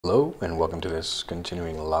Hello and welcome to this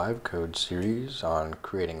continuing live code series on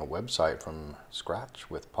creating a website from scratch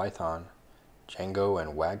with Python, Django,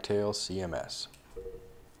 and Wagtail CMS.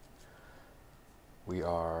 We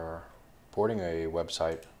are porting a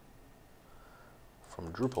website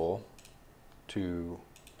from Drupal to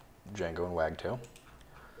Django and Wagtail.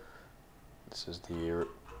 This is the,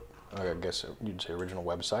 I guess you'd say, original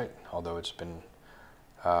website, although it's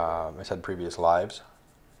had previous lives,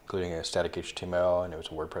 including a static HTML, and it was a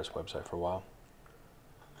WordPress website for a while.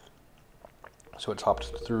 So it's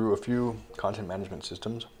hopped through a few content management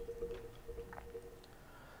systems. I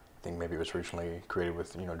think maybe it was originally created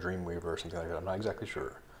with Dreamweaver or something like that. I'm not exactly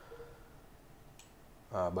sure.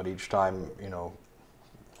 But each time,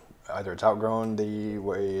 either it's outgrown the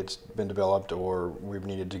way it's been developed, or we've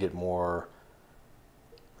needed to get more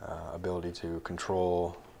ability to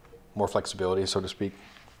control, more flexibility, so to speak,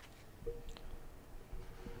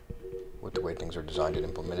 with the way things are designed and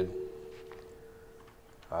implemented.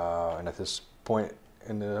 And at this point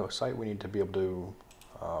in the site, we need to be able to,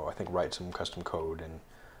 I think, write some custom code. And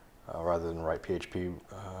rather than write PHP,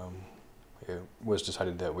 it was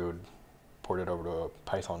decided that we would port it over to a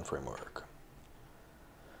Python framework.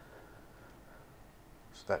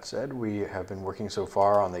 So that said, we have been working so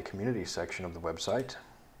far on the community section of the website.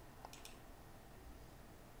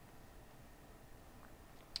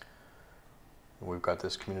 We've got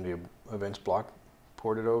this community events block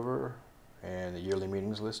ported over, and the yearly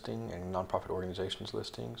meetings listing and nonprofit organizations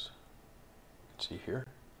listings. You can see here.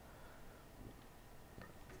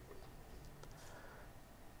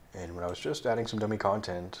 And when I was just adding some dummy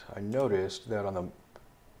content, I noticed that on the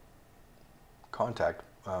contact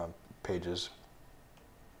pages,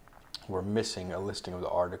 we're missing a listing of the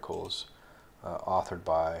articles authored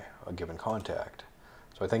by a given contact.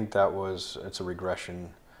 So I think it's a regression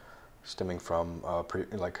stemming from I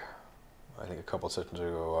think a couple of sessions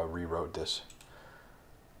ago I rewrote this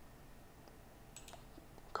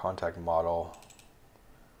contact model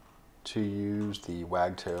to use the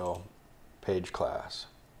Wagtail page class.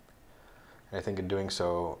 And I think in doing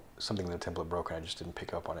so, something in the template broke, and I just didn't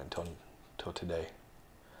pick up on it until today.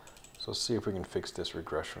 So let's see if we can fix this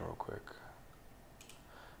regression real quick.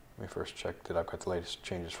 Let me first check that I've got the latest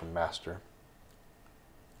changes from master.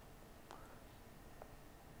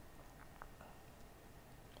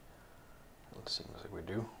 It seems like we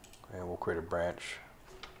do. And we'll create a branch,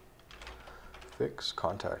 fix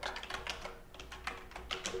contact.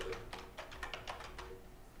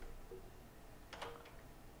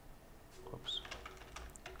 Whoops.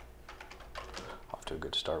 Off to a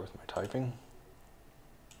good start with my typing.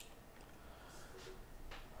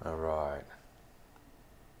 All right.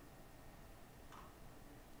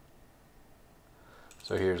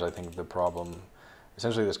 So here's, I think, the problem.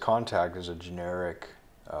 Essentially, this contact is a generic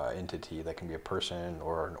entity that can be a person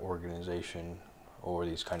or an organization or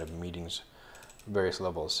these kind of meetings, various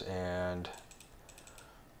levels, and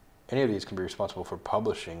any of these can be responsible for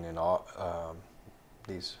publishing and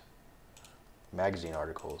these magazine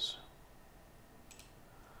articles.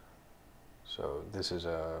 So this is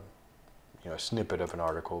a snippet of an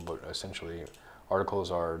article, but essentially articles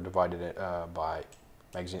are divided by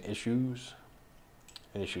magazine issues,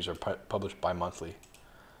 and issues are published bi-monthly.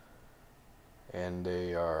 And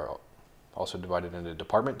they are also divided into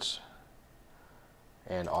departments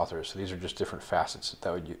and authors. So these are just different facets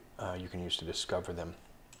that you can use to discover them.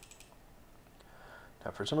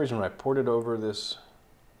 Now, for some reason, when I ported over this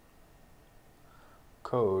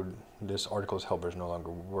code, this article's helper is no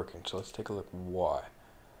longer working. So let's take a look why.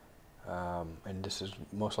 And this is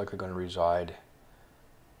most likely going to reside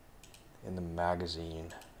in the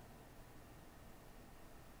magazine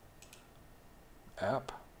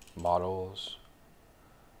app, models,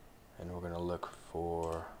 and we're going to look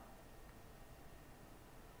for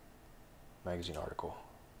magazine article.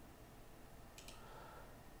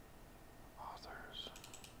 Authors.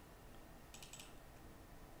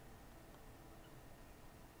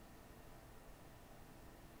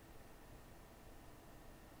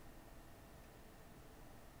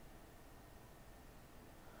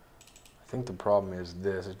 I think the problem is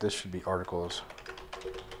this should be articles.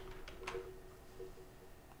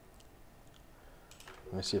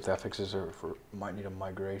 Let me see if that fixes it. Might need a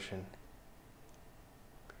migration.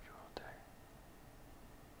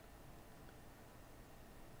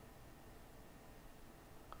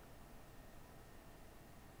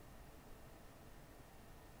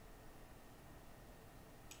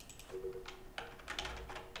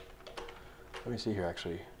 Let me see here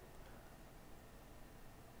actually.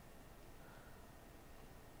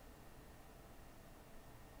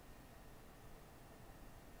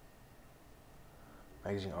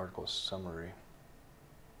 Magazine article summary.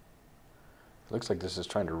 looks like this is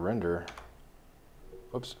trying to render.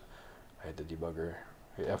 Whoops, I hit the debugger.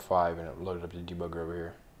 Hit F5 and it loaded up the debugger over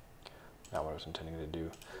here. Not what I was intending to do.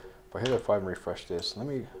 If I hit F5 and refresh this, let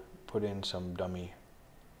me put in some dummy.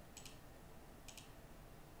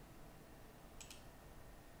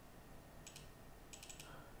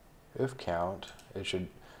 If count, it should,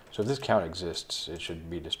 so if this count exists, it should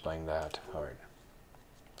be displaying that. All right,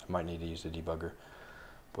 I might need to use the debugger.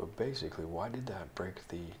 But basically, why did that break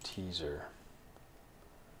the teaser?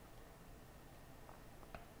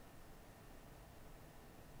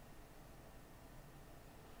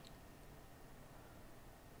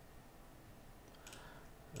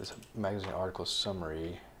 This magazine article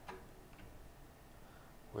summary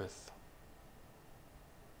with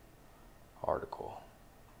article.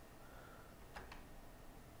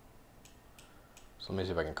 So let me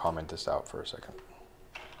see if I can comment this out for a second.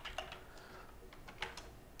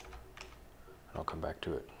 And I'll come back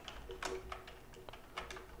to it.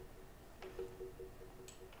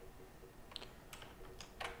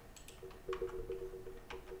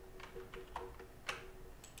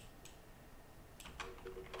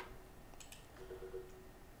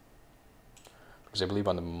 Because I believe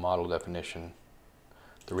on the model definition,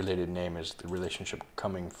 the related name is the relationship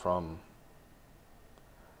coming from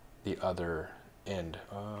the other end.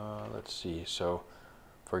 Let's see. So,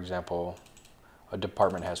 for example, a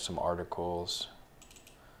department has some articles.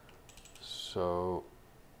 So,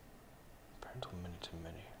 parental many to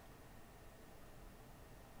many.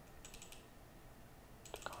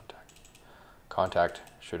 To contact. Contact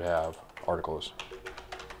should have articles.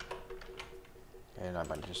 And I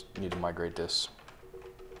might just need to migrate this.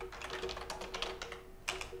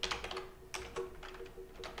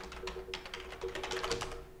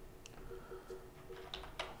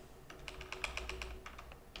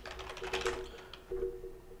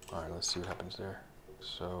 All right, let's see what happens there.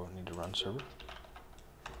 So, need to run server.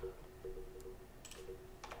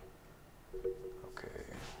 Okay.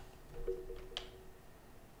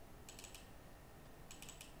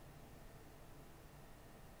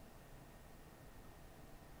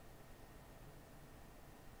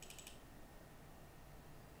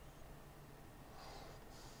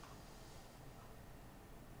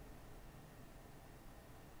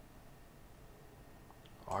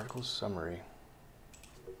 Article summary.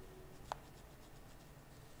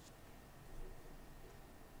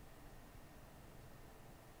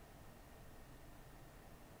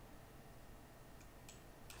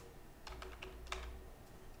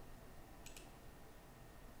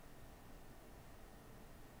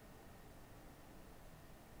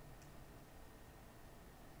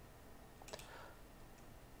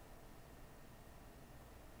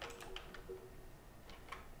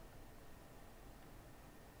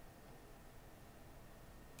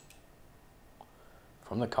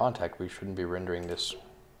 From the contact, we shouldn't be rendering this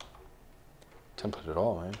template at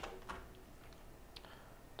all, man.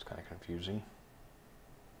 It's kind of confusing.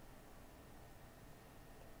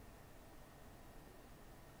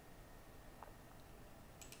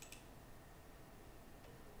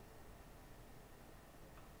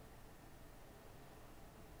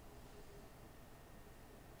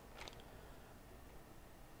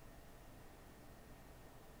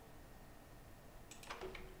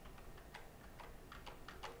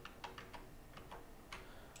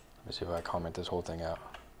 Let's see if I comment this whole thing out.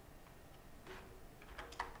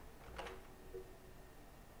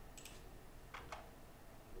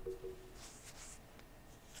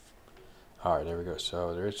 All right, there we go.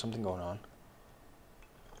 So there is something going on.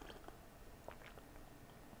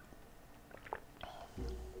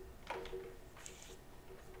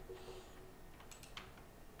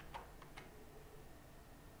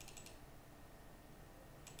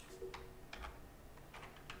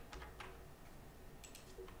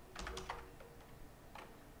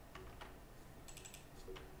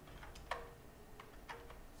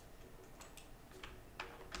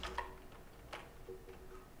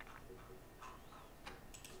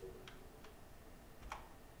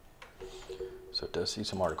 So it does see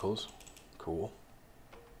some articles. Cool.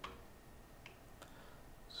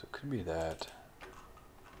 So it could be that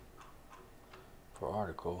for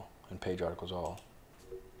article and page articles all.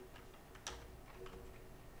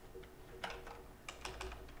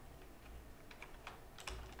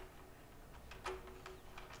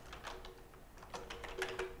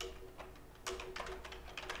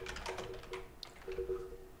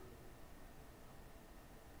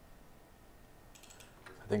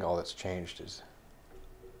 I think all that's changed is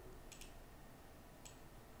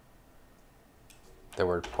that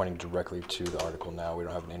we're pointing directly to the article now. We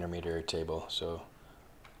don't have an intermediary table, so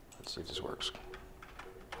let's see if this works.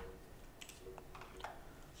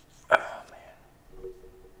 Oh, man.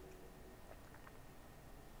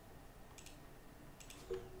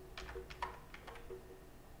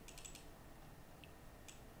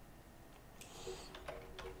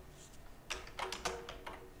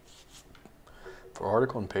 For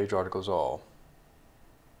article and page articles all.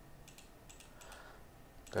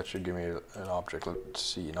 That should give me an object. Let's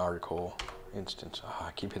see, an article instance.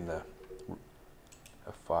 I keep hitting the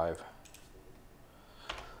F5.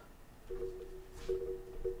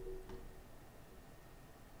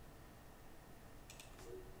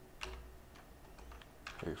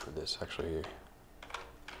 Maybe for this, actually.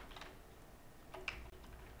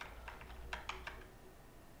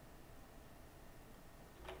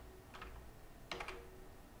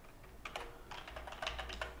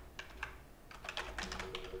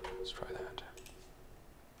 Let's try that.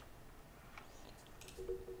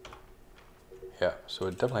 Yeah, so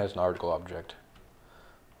it definitely has an article object.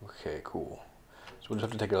 Okay, cool. So we'll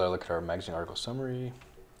just have to take a look at our magazine article summary,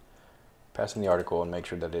 pass in the article, and make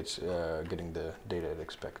sure that it's getting the data it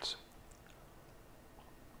expects.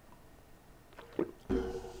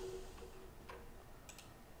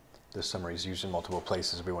 This summary is used in multiple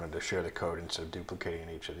places. We wanted to share the code instead of duplicating in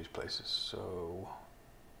each of these places. So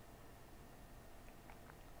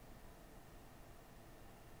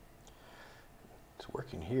it's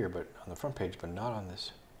working here, but on the front page, but not on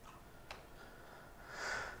this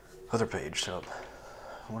other page. So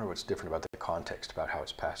I wonder what's different about the context, about how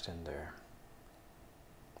it's passed in there.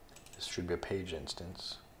 This should be a page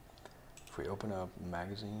instance. If we open up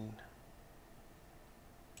magazine,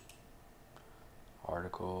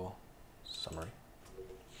 article, summary.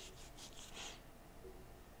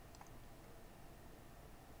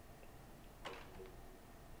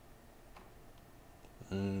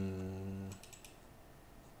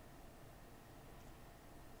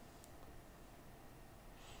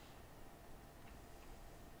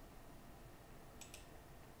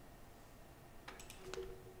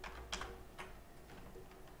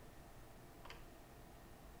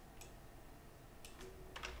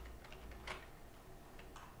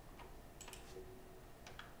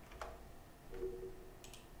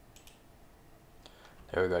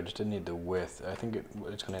 There we go, I just didn't need the width. I think it's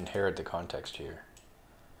going to inherit the context here.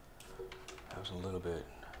 That was a little bit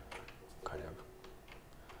kind of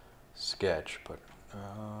sketch, but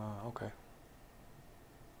okay.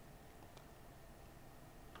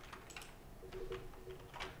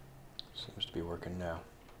 Seems to be working now.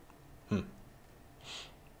 Alright,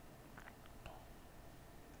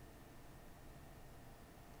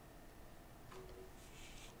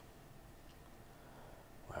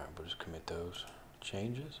 we'll just commit those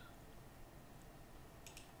changes.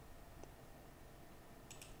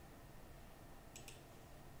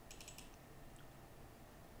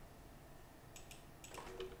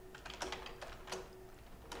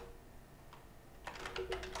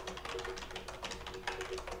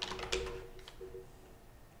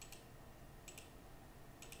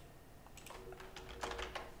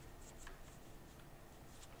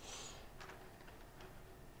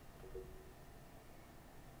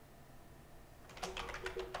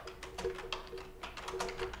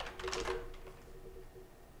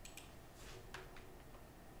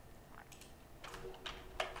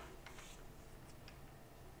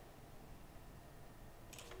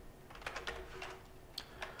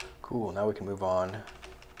 Cool, now we can move on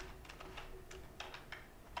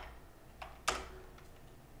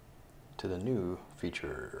to the new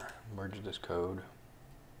feature, merge this code.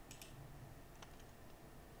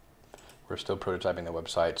 We're still prototyping the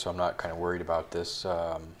website, so I'm not kind of worried about this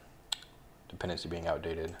dependency being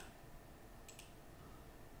outdated.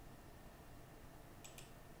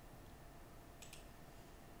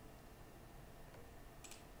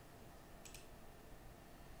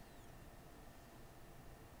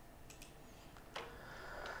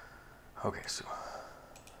 Okay, so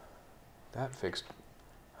that fixed.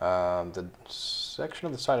 The section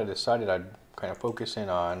of the site I decided I'd kind of focus in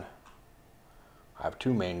on. I have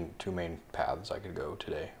two main paths I could go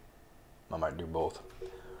today. I might do both.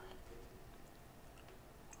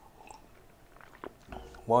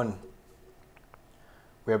 One,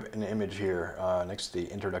 we have an image here next to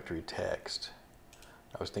the introductory text.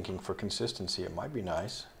 I was thinking for consistency it might be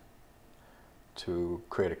nice to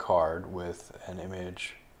create a card with an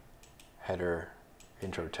image, header,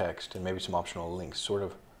 intro text, and maybe some optional links, sort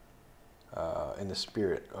of in the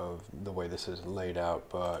spirit of the way this is laid out,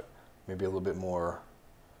 but maybe a little bit more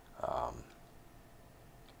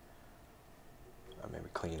maybe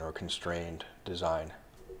clean or constrained design.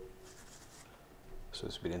 So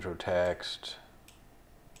this would be the intro text.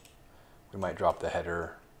 We might drop the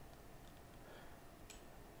header,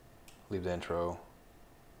 leave the intro,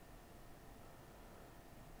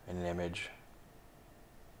 and an image.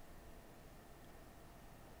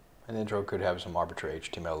 And the intro could have some arbitrary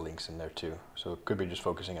HTML links in there too, so it could be just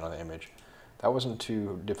focusing in on the image. That wasn't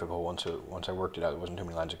too difficult once I worked it out. It wasn't too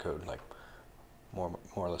many lines of code. Like more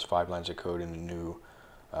or less 5 lines of code in a new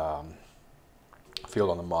field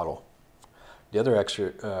on the model. The other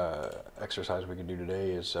exercise we can do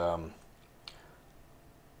today is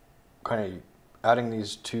kind of adding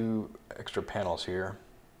these 2 extra panels here.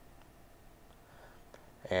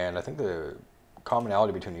 And I think the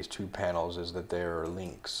commonality between these 2 panels is that they are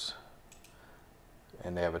links.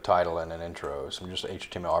 And they have a title and an intro, some just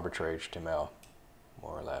HTML, arbitrary HTML,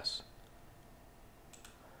 more or less.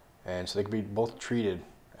 And so they can be both treated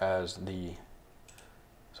as the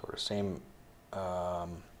sort of same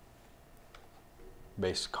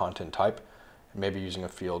base content type, and maybe using a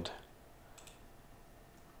field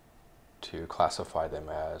to classify them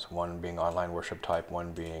as one being online worship type,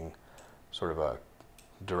 one being sort of a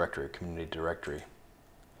directory, community directory.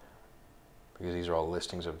 Because these are all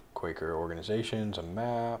listings of Quaker organizations, a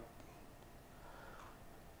map.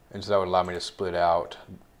 And so that would allow me to split out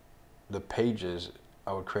the pages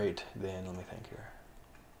I would create. Then, let me think here.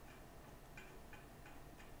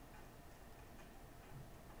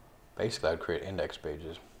 Basically, I'd create index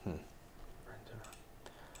pages.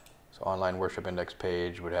 So online worship index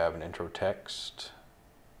page would have an intro text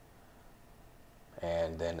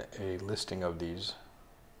and then a listing of these.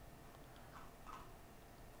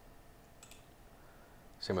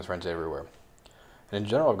 Same with Friends Everywhere. And in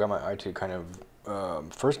general, I've got my eye to kind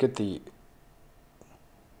of first get the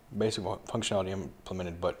basic functionality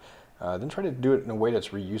implemented, but then try to do it in a way that's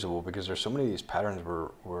reusable, because there's so many of these patterns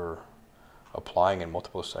we're applying in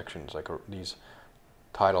multiple sections, like these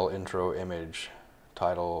title, intro, image,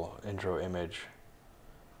 title, intro, image,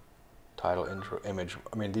 title, intro, image.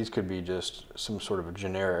 I mean, these could be just some sort of a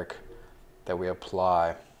generic that we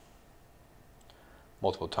apply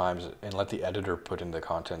multiple times and let the editor put in the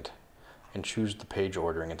content and choose the page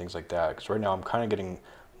ordering and things like that. Because right now I'm kind of getting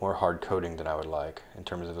more hard coding than I would like in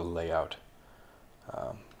terms of the layout.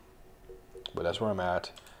 But that's where I'm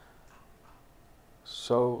at.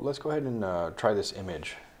 So let's go ahead and try this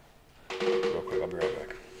image real quick. I'll be right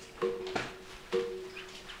back.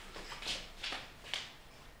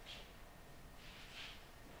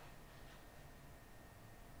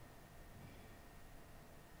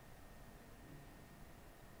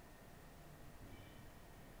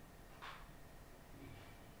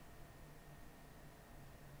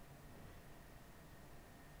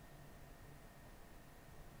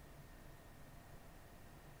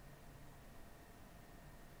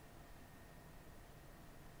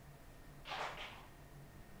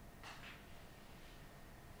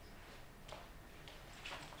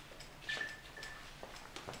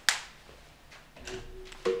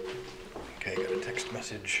 Okay, got a text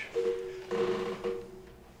message.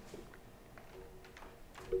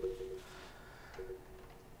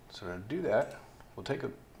 So to do that, we'll take a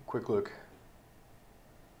quick look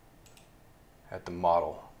at the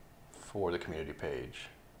model for the community page.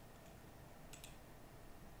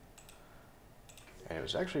 And it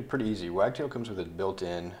was actually pretty easy. Wagtail comes with a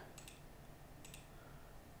built-in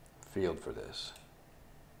field for this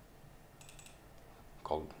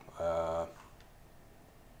called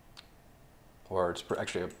or it's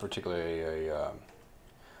actually particularly a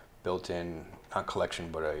built-in, not collection,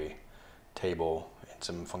 but a table and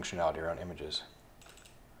some functionality around images.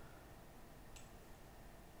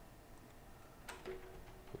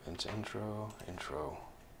 It's intro, intro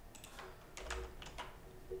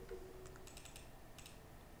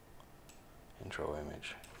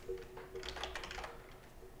image.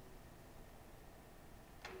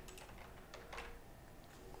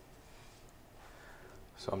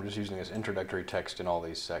 So I'm just using this introductory text in all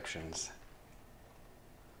these sections.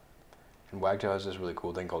 And Wagtail has this really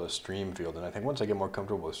cool thing called a stream field, and I think once I get more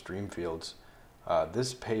comfortable with stream fields,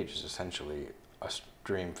 this page is essentially a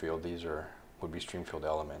stream field. These would be stream field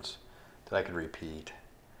elements that I could repeat.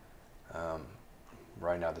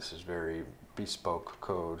 Right now this is very bespoke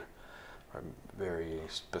code, very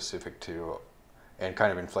specific to, and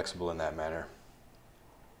kind of inflexible in that manner.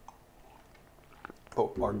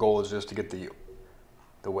 But our goal is just to get the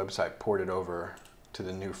website ported over to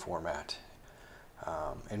the new format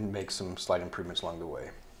and make some slight improvements along the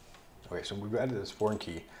way. Okay, so we've added this foreign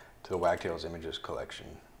key to the Wagtails images collection.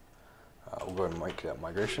 We'll go ahead and make that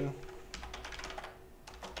migration.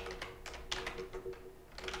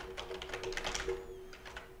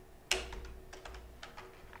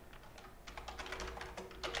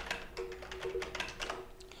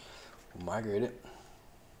 We'll migrate it.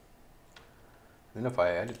 Then if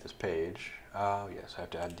I edit this page, yes, I have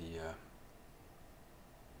to add the,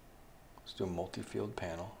 let's do a multi-field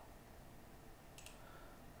panel.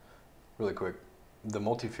 Really quick, the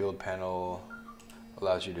multi-field panel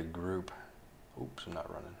allows you to group, oops, I'm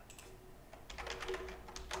not running.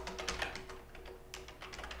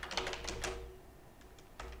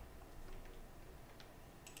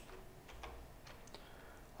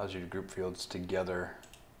 allows you to group fields together,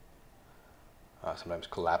 sometimes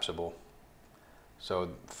collapsible.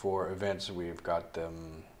 So for events, we've got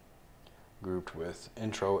them grouped with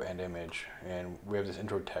intro and image, and we have this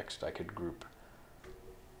intro text I could group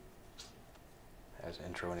as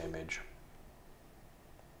intro and image.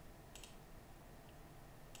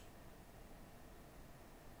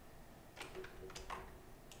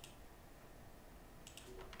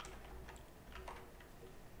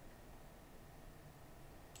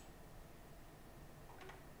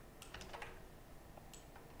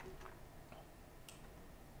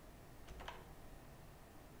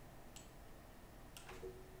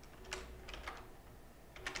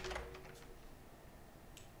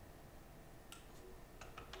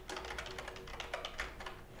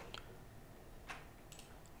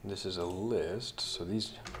 This is a list, so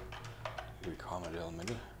these we comment element.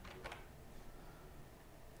 And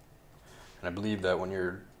I believe that when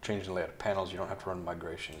you're changing the layout of panels, you don't have to run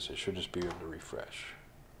migrations. It should just be able to refresh.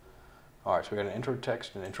 All right, so we got an intro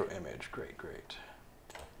text and intro image. Great, great.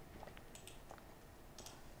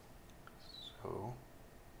 So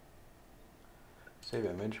save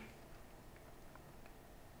image.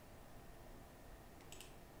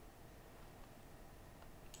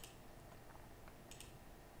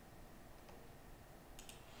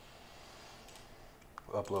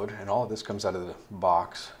 Upload, and all of this comes out of the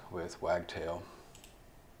box with Wagtail,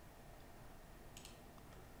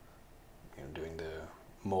 doing the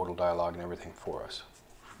modal dialogue and everything for us,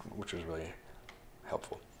 which was really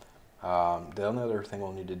helpful. The only other thing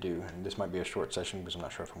we'll need to do, and this might be a short session because I'm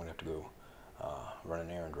not sure if I'm going to have to go run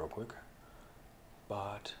an errand real quick,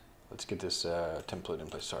 but let's get this template in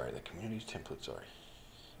place. Sorry, the community templates are,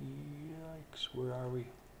 yikes, where are we?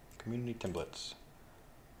 Community templates,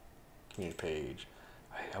 community page.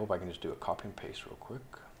 I hope I can just do a copy and paste real quick,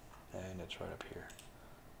 and it's right up here.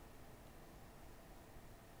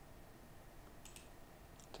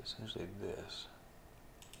 It's essentially this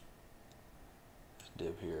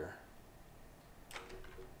div here,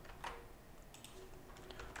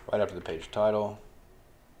 right after the page title,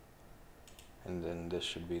 and then this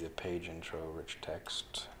should be the page intro rich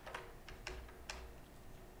text.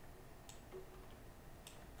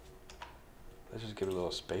 Let's just give it a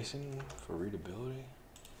little spacing for readability.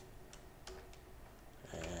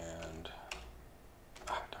 And,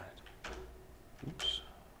 darn it. Oops.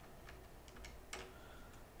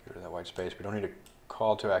 Get rid of that white space. We don't need a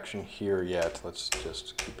call to action here yet. Let's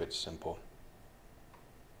just keep it simple.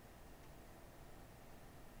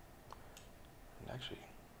 And actually,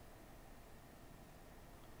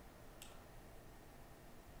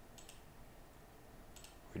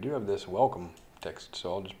 we do have this welcome text,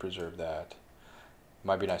 so I'll just preserve that.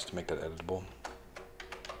 Might be nice to make that editable.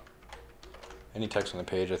 Any text on the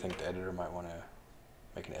page, I think the editor might want to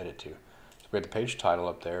make an edit to. So we have the page title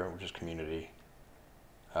up there, which is community.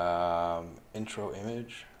 Intro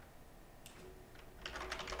image.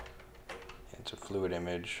 It's a fluid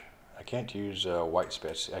image. I can't use white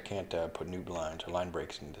space. I can't put new lines or line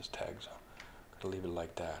breaks in this tag, so I'm going to leave it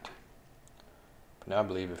like that. But now I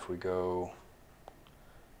believe if we go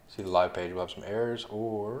see the live page, we'll have some errors,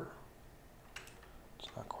 or it's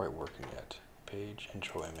not quite working yet. Page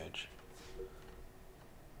intro image.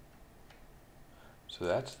 So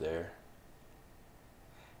that's there.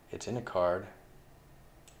 It's in a card.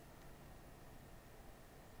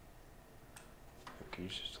 I could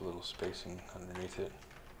use just a little spacing underneath it.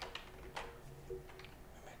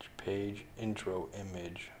 Image, page, intro,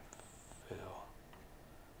 image, fill.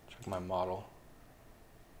 Check my model.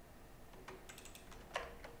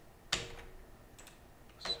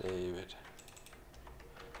 Save it.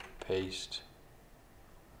 Paste.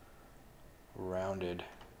 Rounded.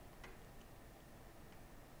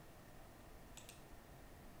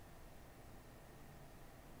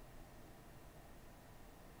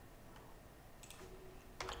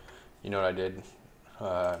 You know what I did?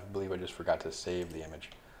 I believe I just forgot to save the image.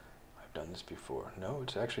 I've done this before. No,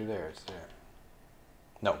 it's actually there. It's there.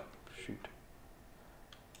 No, shoot.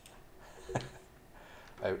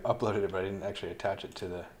 I uploaded it, but I didn't actually attach it to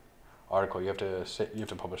the article. You have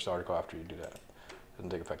to publish the article after you do that. It doesn't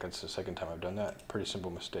take effect. That's the second time I've done that. Pretty simple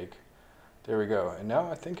mistake. There we go. And now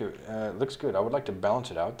I think it looks good. I would like to balance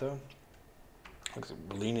it out though. Looks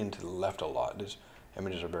leaning to the left a lot. These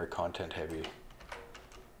images are very content heavy.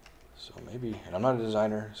 So maybe, and I'm not a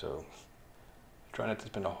designer, so try not to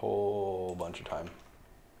spend a whole bunch of time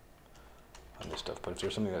on this stuff. But if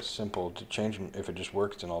there's something that's simple to change, if it just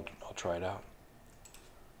works, then I'll try it out.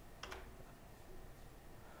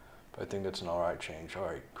 But I think that's an alright change.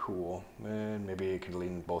 Alright, cool. And maybe it could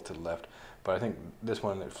lean both to the left. But I think this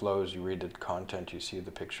one, it flows. You read the content, you see the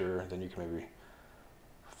picture, then you can maybe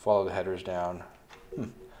follow the headers down. So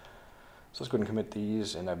let's go ahead and commit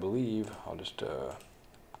these, and I believe I'll just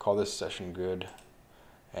call this session good,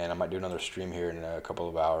 and I might do another stream here in a couple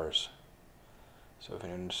of hours. So if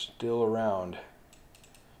anyone's still around, you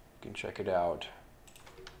can check it out.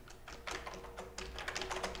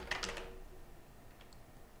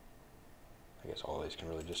 I guess all of these can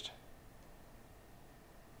really just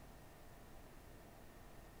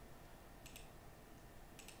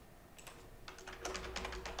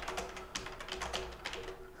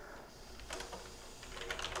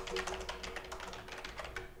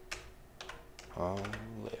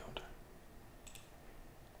layout.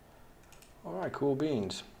 Alright, cool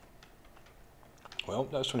beans. Well,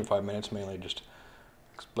 that was 25 minutes, mainly just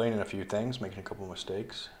explaining a few things, making a couple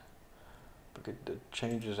mistakes. But get the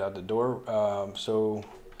changes out the door. So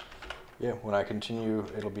yeah, when I continue,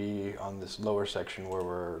 it'll be on this lower section where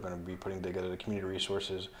we're going to be putting together the community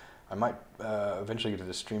resources. I might eventually get to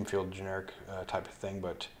the stream field generic type of thing,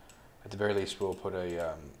 but at the very least, we'll put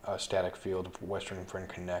a static field of Western Friend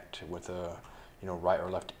Connect with a right or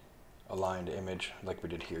left aligned image like we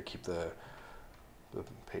did here. Keep the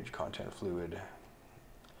page content fluid.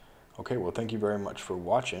 Okay, well, thank you very much for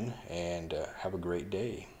watching, and have a great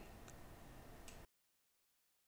day.